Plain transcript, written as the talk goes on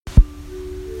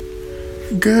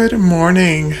Good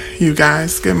morning, you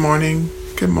guys. Good morning.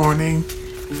 Good morning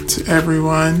to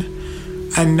everyone.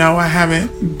 I know I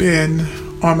haven't been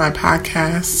on my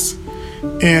podcast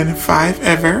in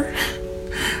forever.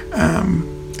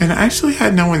 And I actually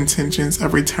had no intentions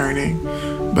of returning,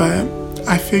 but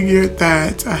I figured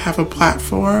that I have a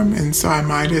platform, and so I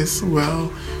might as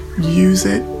well use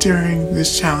it during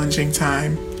this challenging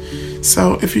time.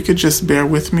 So if you could just bear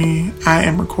with me, I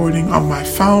am recording on my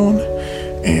phone,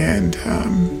 and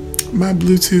my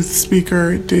Bluetooth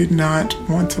speaker did not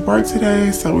want to work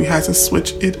today, so we had to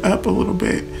switch it up a little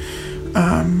bit.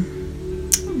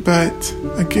 But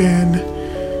again,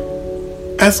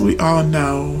 as we all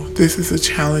know, this is a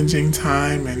challenging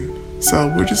time, and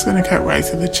so we're just going to cut right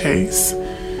to the chase.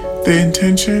 The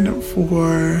intention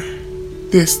for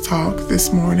this talk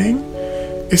this morning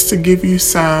is to give you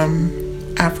some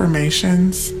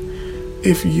affirmations.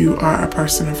 If you are a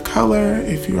person of color,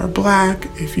 if you are Black,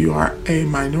 if you are a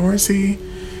minority,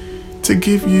 to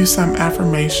give you some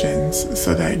affirmations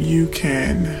so that you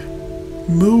can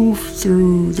move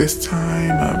through this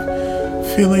time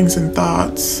of feelings and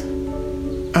thoughts,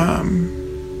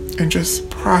 and just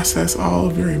process all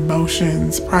of your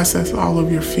emotions, process all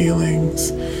of your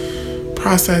feelings,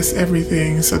 process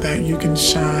everything so that you can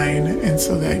shine and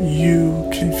so that you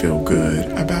can feel good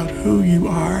about who you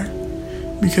are,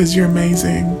 because you're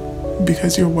amazing,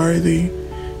 because you're worthy,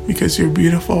 because you're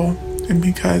beautiful, and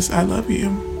because I love you.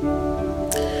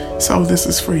 So this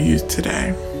is for you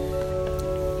today.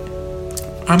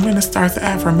 I'm going to start the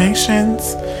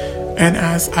affirmations, and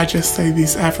as I just say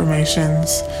these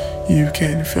affirmations, you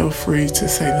can feel free to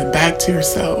say them back to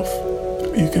yourself.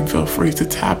 You can feel free to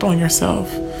tap on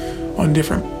yourself on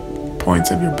different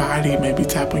points of your body, maybe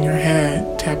tap on your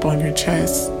head, tap on your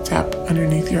chest, tap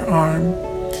underneath your arm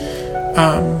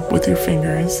with your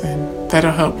fingers, and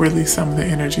that'll help release some of the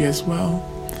energy as well.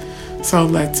 So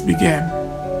let's begin.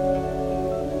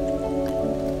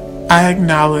 I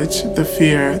acknowledge the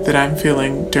fear that I'm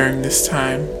feeling during this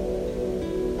time.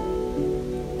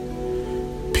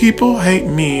 People hate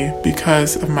me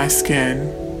because of my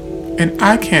skin, and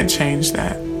I can't change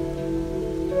that.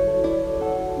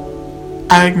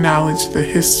 I acknowledge the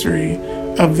history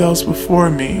of those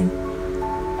before me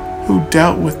who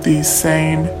dealt with these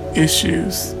same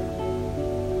issues.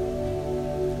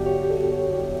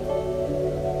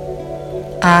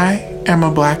 I am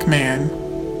a Black man.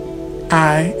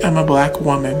 I am a Black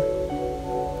woman.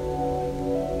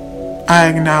 I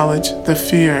acknowledge the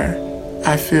fear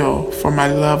I feel for my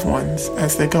loved ones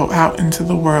as they go out into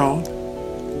the world.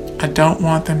 I don't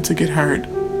want them to get hurt.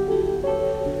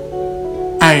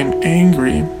 I am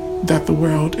angry that the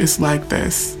world is like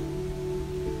this.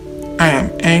 I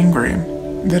am angry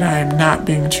that I am not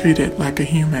being treated like a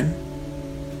human.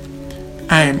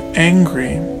 I am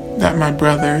angry that my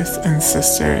brothers and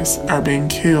sisters are being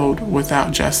killed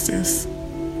without justice.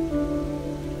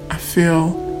 I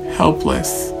feel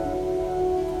helpless.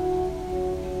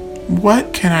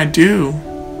 What can I do?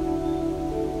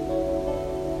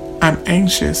 I'm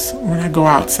anxious when I go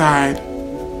outside.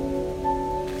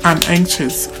 I'm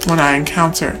anxious when I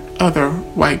encounter other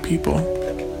white people.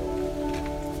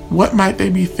 What might they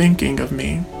be thinking of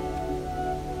me?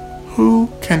 Who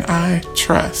can I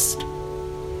trust?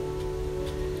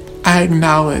 I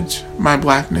acknowledge my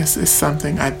Blackness is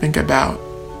something I think about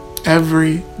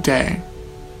every day.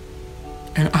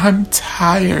 And I'm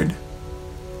tired.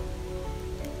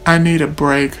 I need a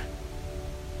break.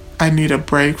 I need a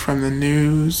break from the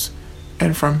news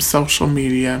and from social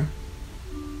media.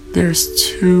 There's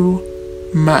too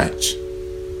much.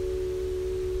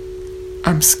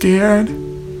 I'm scared.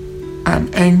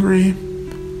 I'm angry.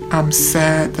 I'm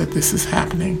sad that this is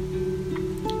happening.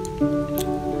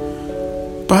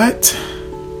 But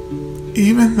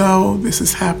even though this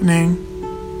is happening,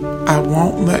 I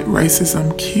won't let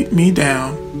racism keep me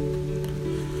down.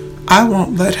 I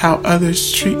won't let how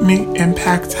others treat me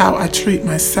impact how I treat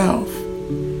myself.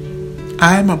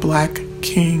 I am a Black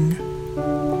king.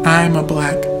 I am a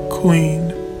Black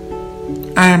queen.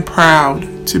 I am proud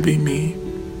to be me.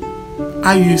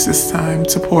 I use this time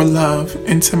to pour love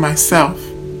into myself.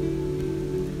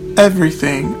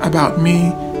 Everything about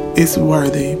me is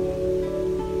worthy.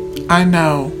 I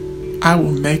know I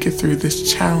will make it through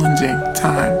this challenging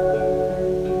time.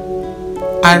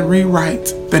 I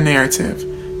rewrite the narrative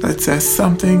that says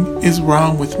something is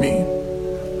wrong with me.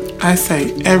 I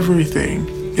say everything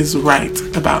is right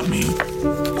about me.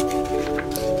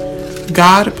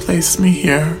 God placed me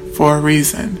here for a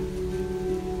reason.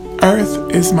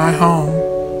 Earth is my home,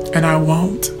 and I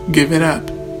won't give it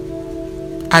up.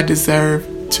 I deserve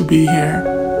to be here.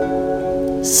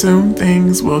 Soon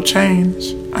things will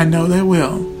change. I know they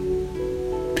will.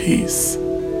 peace,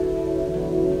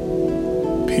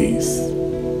 peace,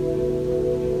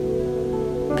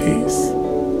 peace.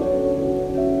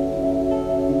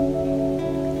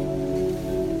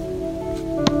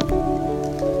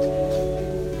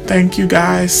 Thank you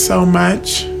guys so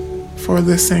much for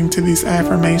listening to these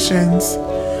affirmations.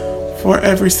 For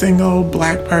every single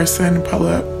Black person,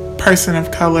 person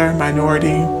of color,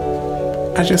 minority,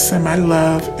 I just send my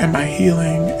love and my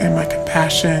healing and my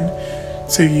compassion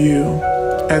to you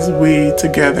as we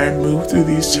together move through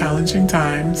these challenging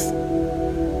times.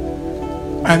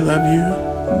 I love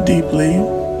you deeply.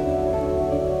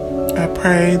 I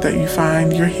pray that you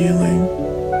find your healing.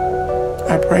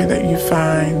 I pray that you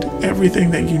find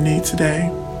everything that you need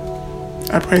today.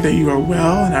 I pray that you are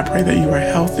well, and I pray that you are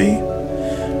healthy.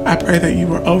 I pray that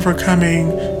you are overcoming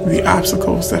the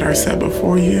obstacles that are set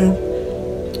before you.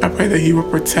 I pray that you are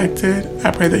protected.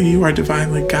 I pray that you are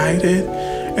divinely guided.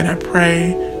 And I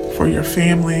pray for your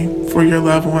family, for your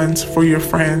loved ones, for your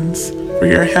friends, for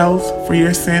your health, for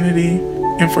your sanity,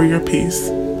 and for your peace.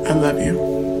 I love you.